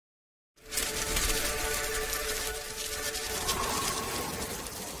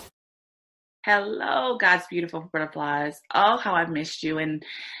Hello, God's beautiful butterflies. Oh, how I missed you. And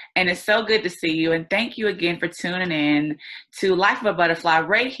it's so good to see you. And thank you again for tuning in to Life of a Butterfly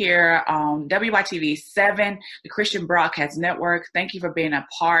right here on WYTV 7, the Christian Broadcast Network. Thank you for being a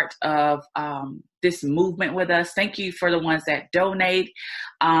part of this movement with us. Thank you for the ones that donate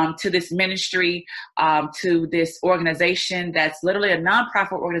to this ministry, to this organization that's literally a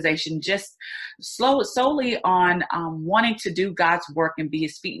nonprofit organization just solely on wanting to do God's work and be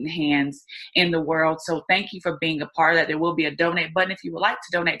his feet and hands in the world. So thank you for being a part of that. There will be a donate button if you would like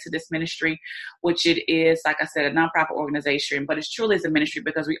to donate to this ministry, which it is, like I said, a nonprofit organization, but it's truly is a ministry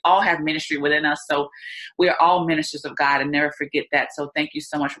because we all have ministry within us. So we are all ministers of God, and never forget that. So thank you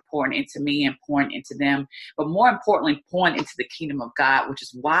so much for pouring into me and pouring into them, but more importantly, pouring into the kingdom of God, which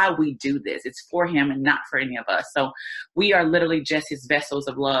is why we do this. It's for him and not for any of us. So we are literally just his vessels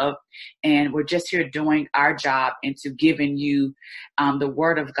of love, and we're just here doing our job into giving you the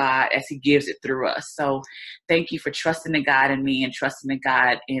word of God as he gives it through us. So thank you for trusting the God in me and trusting the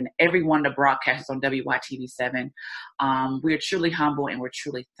God in every one of the broadcasters on WYTV 7. We are truly humble and we're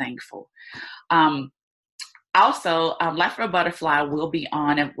truly thankful. Also, Life for a Butterfly will be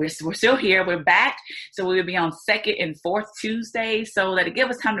on, and we're still here. We're back. So we will be on second and fourth Tuesdays. So that it give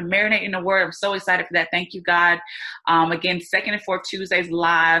us time to marinate in the word. I'm so excited for that. Thank you, God. Again, second and fourth Tuesdays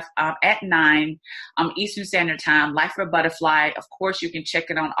live at 9 Eastern Standard Time. Life for a Butterfly. Of course, you can check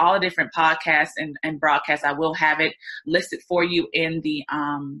it on all the different podcasts and broadcasts. I will have it listed for you in the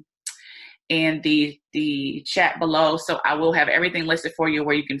chat below. So I will have everything listed for you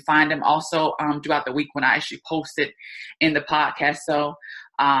where you can find them also throughout the week when I actually post it in the podcast. So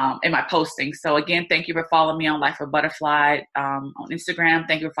in my posting. So again, thank you for following me on Life of Butterfly on Instagram.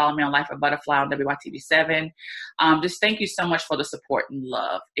 Thank you for following me on Life of Butterfly on WYTV 7. Just thank you so much for the support and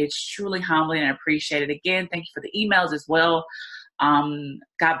love. It's truly humbling and appreciated. Again, thank you for the emails as well.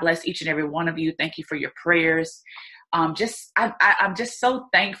 God bless each and every one of you. Thank you for your prayers. I'm just so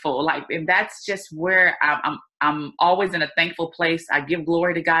thankful. And that's just where I'm always in a thankful place. I give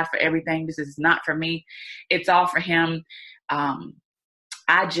glory to God for everything. This is not for me. It's all for him.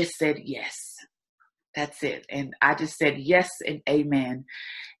 I just said yes. That's it. And I just said yes and amen.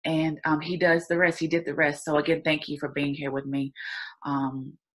 And he does the rest. He did the rest. So again, thank you for being here with me.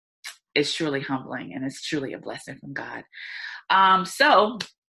 It's truly humbling and it's truly a blessing from God.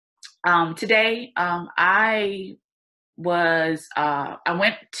 Today I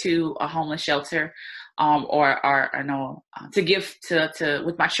went to a homeless shelter, to give to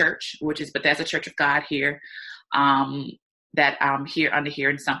with my church, which is Bethesda Church of God here, that I'm here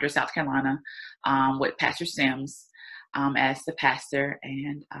in Sumter, South Carolina, with Pastor Sims, as the pastor,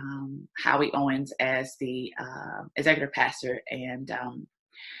 and Howie Owens as the executive pastor, and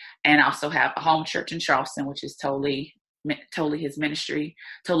also have a home church in Charleston, which is totally his ministry,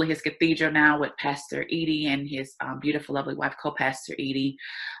 totally his cathedral now, with Pastor Edie and his beautiful, lovely wife, co-pastor Edie.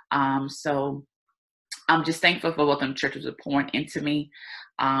 So I'm just thankful for both them churches are pouring into me.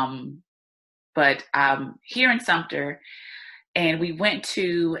 But here in Sumter, and we went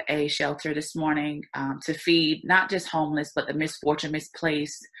to a shelter this morning to feed not just homeless, but the misfortunate,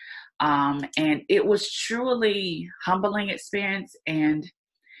 misplaced. And it was truly humbling experience. And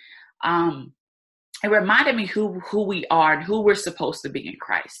it reminded me who we are and who we're supposed to be in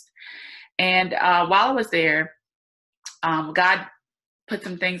Christ. And while I was there, God put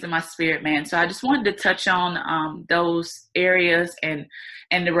some things in my spirit, man. So I just wanted to touch on those areas and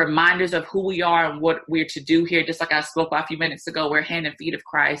the reminders of who we are and what we're to do here. Just like I spoke about a few minutes ago, we're hand and feet of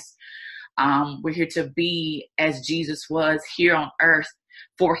Christ. We're here to be as Jesus was here on earth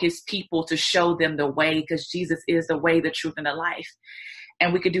for his people, to show them the way, because Jesus is the way, the truth, and the life.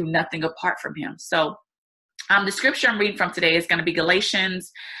 And we could do nothing apart from him. So the scripture I'm reading from today is going to be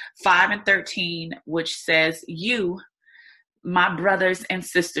Galatians 5:13, which says, "You, my brothers and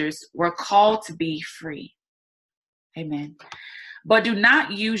sisters, were called to be free." Amen. "But do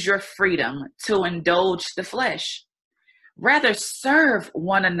not use your freedom to indulge the flesh. Rather, serve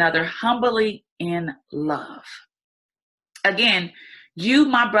one another humbly in love." Again, you,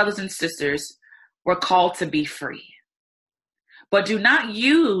 my brothers and sisters, were called to be free. But do not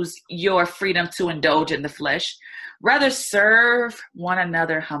use your freedom to indulge in the flesh. Rather, serve one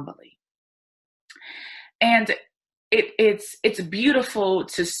another humbly. And it's beautiful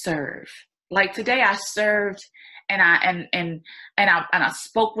to serve. Like today, I served, and I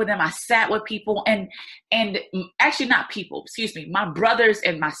spoke with them. I sat with people, and actually not people. Excuse me, my brothers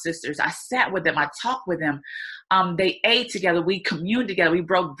and my sisters. I sat with them. I talked with them. They ate together. We communed together. We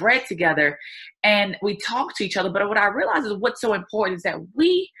broke bread together, and we talked to each other. But what I realized is what's so important is that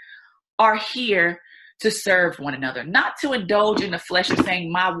we are here to serve one another, not to indulge in the flesh of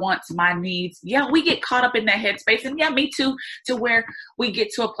saying my wants, my needs. Yeah, we get caught up in that headspace. And yeah, me too, to where we get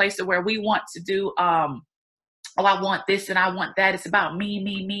to a place of where we want to do, oh, I want this and I want that. It's about me,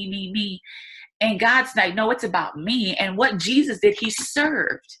 me, me, me, me. And God's like, no, it's about me. And what Jesus did, he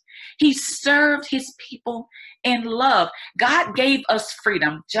served. He served his people in love. God gave us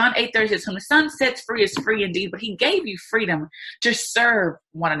freedom. John 8:30 says, whom the Son sets free is free indeed, but he gave you freedom to serve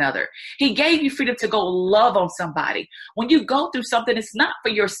one another. He gave you freedom to go love on somebody. When you go through something, it's not for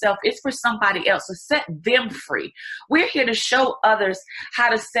yourself, it's for somebody else. So set them free. We're here to show others how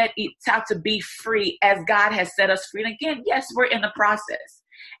to be free as God has set us free. And again, yes, we're in the process.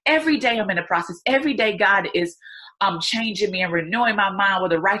 Every day I'm in the process. Every day God is changing me and renewing my mind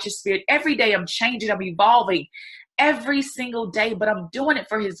with a righteous spirit. Every day I'm changing, I'm evolving every single day, but I'm doing it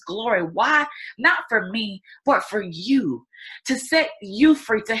for his glory. Why? Not for me, but for you, to set you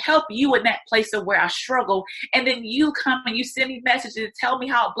free, to help you in that place of where I struggle. And then you come and you send me messages and tell me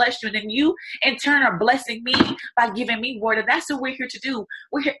how it blessed you. And then you in turn are blessing me by giving me word. And that's what we're here to do.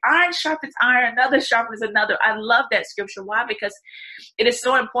 We're here, iron sharpens iron, another sharpens another. I love that scripture. Why? Because it is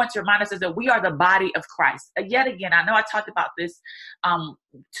so important to remind us that we are the body of Christ. Yet again, I know I talked about this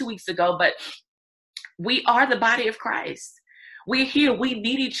 2 weeks ago, but we are the body of Christ. We're here. We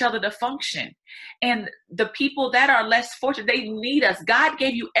need each other to function. And the people that are less fortunate, they need us. God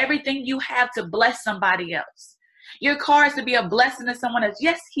gave you everything you have to bless somebody else. Your car is to be a blessing to someone else.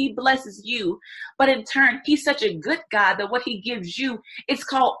 Yes, he blesses you, but in turn, he's such a good God that what he gives you, it's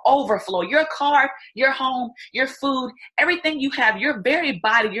called overflow. Your car, your home, your food, everything you have, your very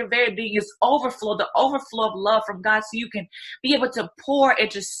body, your very being is overflow, the overflow of love from God, so you can be able to pour and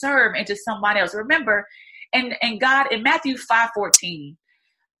to serve into somebody else. Remember, and God, in Matthew 5:14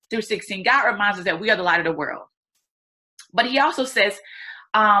 through 16, God reminds us that we are the light of the world. But he also says,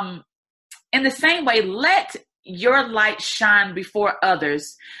 in the same way, let your light shine before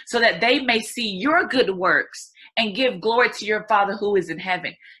others so that they may see your good works and give glory to your Father who is in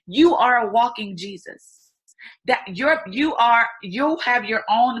heaven. You are a walking Jesus. That you have your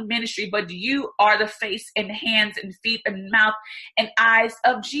own ministry, but you are the face and hands and feet and mouth and eyes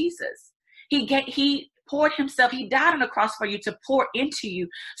of Jesus. He poured himself. He died on the cross for you, to pour into you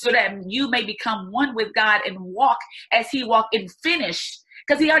so that you may become one with God and walk as he walked and finish.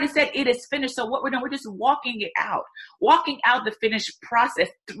 Because he already said it is finished. So what we're doing, we're just walking out the finished process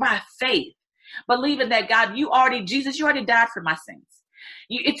by faith, believing that God, Jesus, you already died for my sins.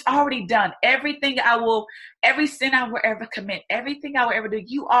 It's already done. Every sin I will ever commit, everything I will ever do,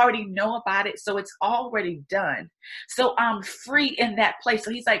 you already know about it. So it's already done. So I'm free in that place.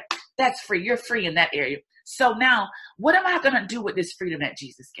 So he's like, that's free. You're free in that area. So now what am I going to do with this freedom that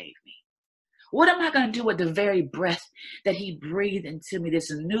Jesus gave me? What am I going to do with the very breath that he breathed into me,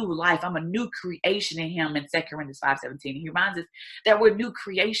 this new life? I'm a new creation in him in 2 Corinthians 5:17. He reminds us that we're new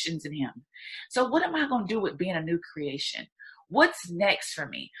creations in him. So what am I going to do with being a new creation? What's next for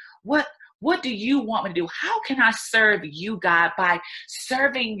me? What do you want me to do? How can I serve you, God, by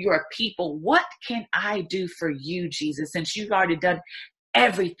serving your people? What can I do for you, Jesus, since you've already done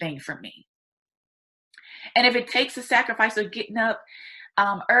everything for me? And if it takes a sacrifice of getting up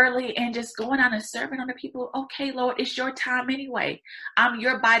early and just going out and serving other people, okay, Lord, it's your time anyway. I'm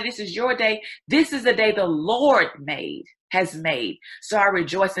your body. This is your day. This is the day the Lord has made. So I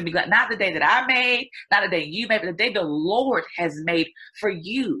rejoice and be glad. Not the day that I made, not the day you made, but the day the Lord has made for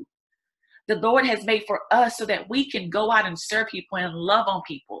you. The Lord has made for us so that we can go out and serve people and love on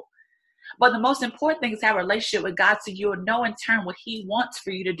people. But the most important thing is have a relationship with God, so you'll know in turn what he wants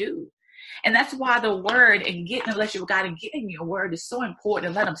for you to do. And that's why the word and getting a relationship with God and getting your word is so important,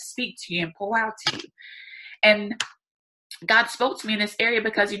 and let him speak to you and pour out to you. And God spoke to me in this area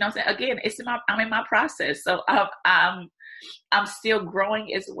because, again, I'm in my process. So I'm still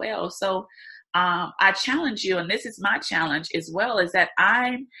growing as well. So I challenge you, and this is my challenge as well, is that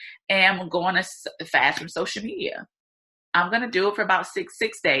I am going to fast from social media. I'm going to do it for about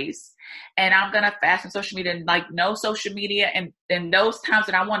six days, and I'm going to fast from social media, and like no social media. And then those times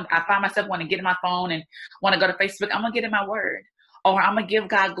that I find myself wanting to get in my phone and want to go to Facebook, I'm going to get in my word, or I'm going to give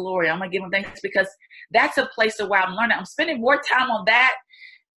God glory. I'm going to give him thanks, because that's a place of where I'm learning. I'm spending more time on that.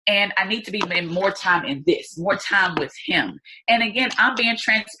 And I need to be in more time in this, more time with him. And again, I'm being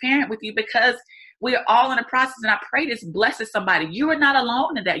transparent with you because we are all in a process, and I pray this blesses somebody. You are not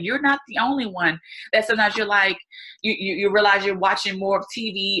alone in that. You're not the only one that sometimes you're like, you realize you're watching more of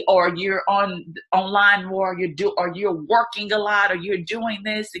TV, or you're online more, or you're working a lot, or you're doing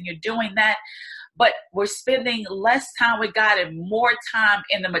this and you're doing that. but we're spending less time with God and more time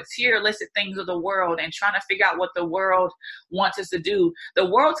in the materialistic things of the world and trying to figure out what the world wants us to do. The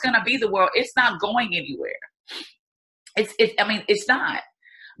world's going to be the world. It's not going anywhere. It's not.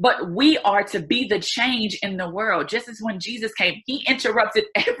 But we are to be the change in the world. Just as when Jesus came, he interrupted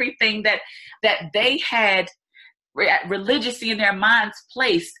everything that they had religiously in their minds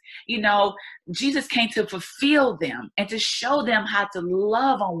placed. Jesus came to fulfill them and to show them how to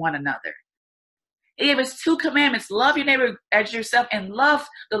love on one another. He gave us 2 commandments: love your neighbor as yourself and love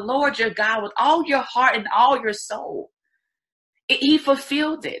the Lord your God with all your heart and all your soul. He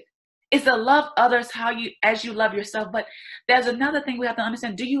fulfilled it. It's to love others as you love yourself. But there's another thing we have to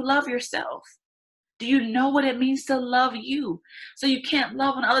understand. Do you love yourself? Do you know what it means to love you? So you can't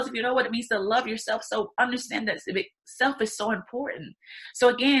love on others if you know what it means to love yourself. So understand that self is so important. So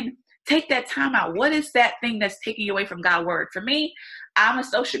again, take that time out. What is that thing that's taking you away from God's word? For me, I'm a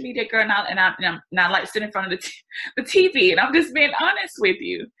social media girl, and I like sitting in front of the TV, and I'm just being honest with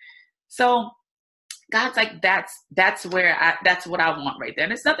you. So God's like, that's what I want right there.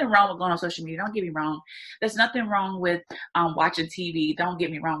 And there's nothing wrong with going on social media. Don't get me wrong. There's nothing wrong with watching TV. Don't get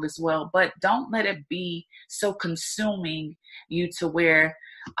me wrong as well. But don't let it be so consuming you to where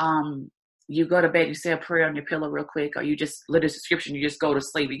you go to bed, you say a prayer on your pillow real quick, or you just lit a subscription, you just go to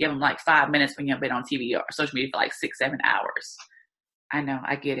sleep. You give them like 5 minutes when you're in bed on TV or social media for like 6-7 hours. I know,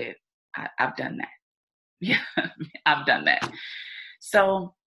 I get it. I've done that. Yeah, I've done that.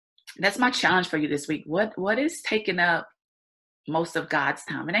 So that's my challenge for you this week. What is taking up most of God's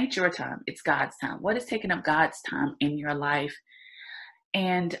time? It ain't your time. It's God's time. What is taking up God's time in your life?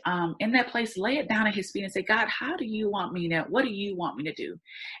 And in that place, lay it down at his feet and say, God, what do you want me to do?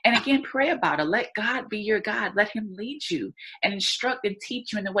 And again, pray about it. Let God be your God. Let him lead you and instruct and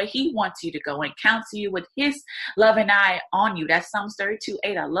teach you in the way he wants you to go and counsel you with his loving eye on you. That's Psalms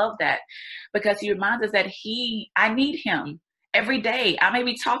 32:8. I love that, because he reminds us that I need him every day. I may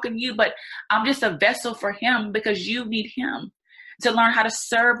be talking to you, but I'm just a vessel for him, because you need him to learn how to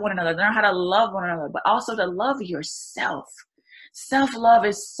serve one another, learn how to love one another, but also to love yourself. Self-love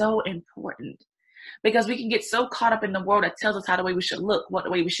is so important, because we can get so caught up in the world that tells us how the way we should look, what the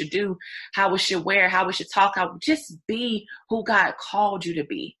way we should do, how we should wear, how we should talk, just be who God called you to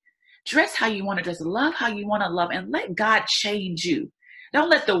be. Dress how you want to dress, love how you want to love, and let God change you. Don't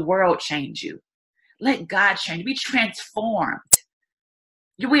let the world change you. Let God change you. Be transformed.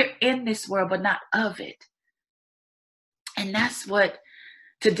 We're in this world, but not of it. And that's what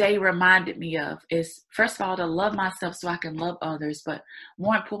today reminded me of, is first of all, to love myself so I can love others, but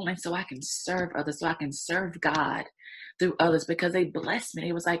more importantly, so I can serve others, so I can serve God through others, because they blessed me.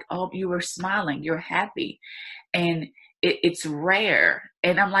 It was like, oh, you were smiling, you're happy. And it's rare.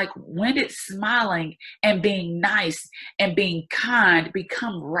 And I'm like, when did smiling and being nice and being kind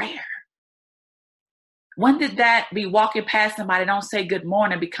become rare? When did that be walking past somebody, don't say good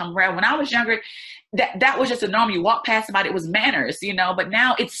morning, become rare? When I was younger, that was just a norm. You walk past somebody, it was manners, but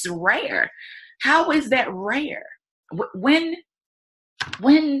now it's rare. How is that rare? When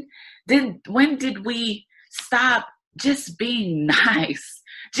did we stop just being nice?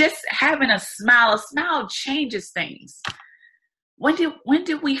 Just having a smile. A smile changes things. When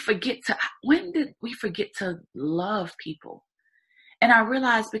did we forget to love people? And I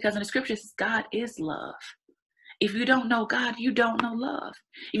realized, because in the scriptures, God is love. If you don't know God, you don't know love.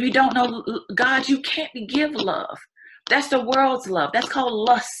 If you don't know God, you can't give love. That's the world's love. That's called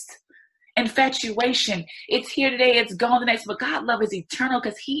lust, infatuation. It's here today, it's gone the next. But God's love is eternal,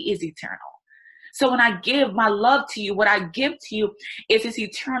 because he is eternal. So when I give my love to you, what I give to you is his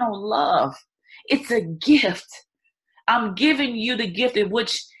eternal love. It's a gift. I'm giving you the gift in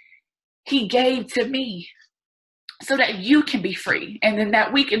which he gave to me, so that you can be free, and then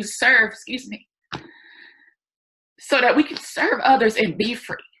that we can serve, so that we can serve others and be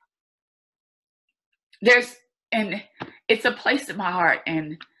free. And it's a place in my heart,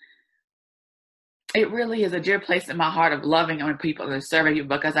 and it really is a dear place in my heart of loving on people and serving you,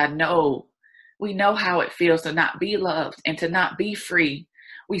 because we know how it feels to not be loved and to not be free.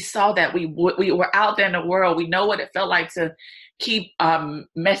 We saw that we were out there in the world. We know what it felt like to keep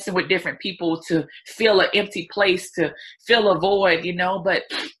messing with different people, to feel an empty place, to fill a void, but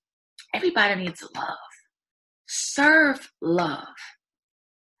everybody needs love. Serve love.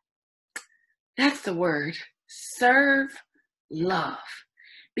 That's the word. Serve love.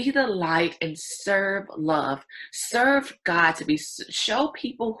 Be the light and serve love. Serve God show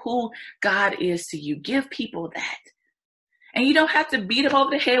people who God is to you. Give people that. And you don't have to beat them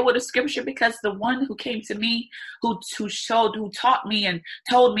over the head with a scripture, because the one who came to me, who taught me and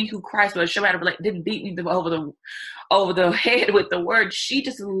told me who Christ was, didn't beat me over the head with the word. She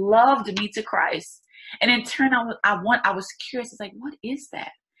just loved me to Christ. And in turn, I was curious. It's like, what is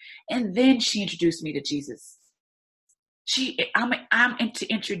that? And then she introduced me to Jesus. I'm to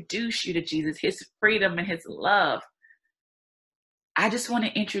introduce you to Jesus, his freedom and his love. I just want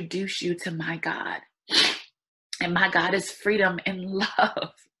to introduce you to my God. And my God is freedom and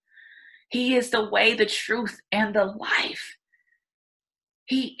love. He is the way, the truth, and the life.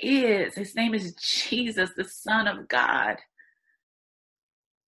 He is. His name is Jesus, the Son of God.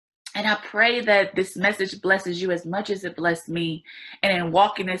 And I pray that this message blesses you as much as it blessed me. And in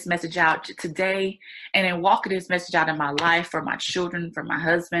walking this message out today, and in walking this message out in my life, for my children, for my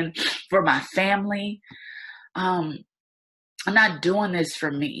husband, for my family, I'm not doing this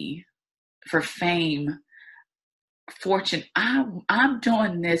for me, for fame, fortune. I'm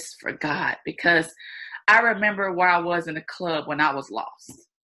doing this for God, because I remember where I was in the club when I was lost,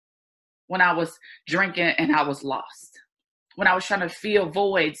 when I was drinking and I was lost, when I was trying to fill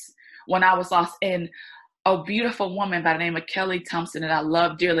voids, when I was lost. And a beautiful woman by the name of Kelly Thompson, that I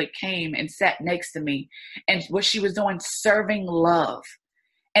love dearly, came and sat next to me, and what she was doing, serving love.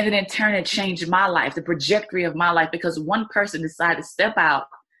 And then in turn, it changed my life, the trajectory of my life, because one person decided to step out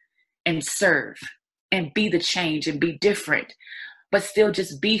and serve and be the change and be different, but still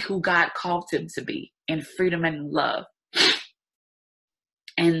just be who God called him to be, in freedom and love.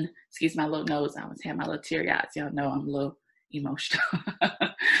 And excuse my little nose, I was having my little teary eyes. Y'all know I'm a little emotional,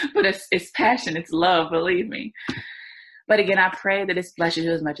 but it's passion, it's love, believe me. But again, I pray that it's blessed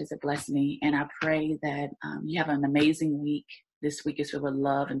you as much as it blessed me. And I pray that you have an amazing week. This week is filled with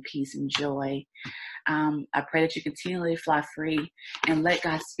love and peace and joy. I pray that you continually fly free and let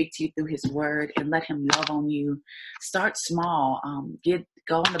God speak to you through his word, and let him love on you. Start small.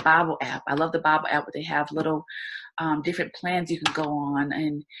 Go on the Bible app. I love the Bible app, where they have little different plans you can go on,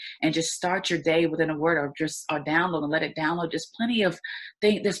 and just start your day within a word, or download and let it download. Just plenty of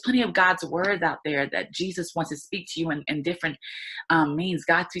things. There's plenty of God's words out there that Jesus wants to speak to you in different means.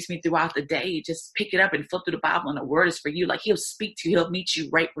 God speaks to me throughout the day. Just pick it up and flip through the Bible, and the word is for you. Like, he'll speak to you. He'll meet you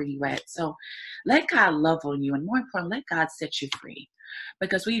right where you at. So let God love on you, and more importantly, let God set you free,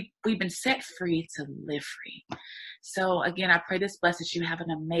 because we've been set free to live free. So again, I pray this blesses you. Have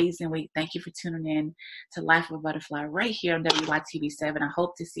an amazing week. Thank you for tuning in to Life of a Butterfly right here on WYTV7. I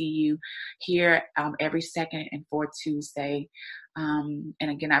hope to see you here every second and fourth Tuesday. And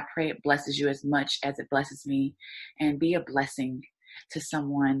again, I pray it blesses you as much as it blesses me, and be a blessing to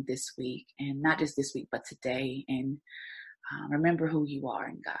someone this week, and not just this week, but today. And remember who you are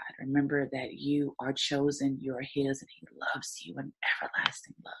in God. Remember that you are chosen, you are his, and he loves you in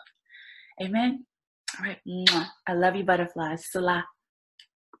everlasting love. Amen. All right. I love you, butterflies. Salah.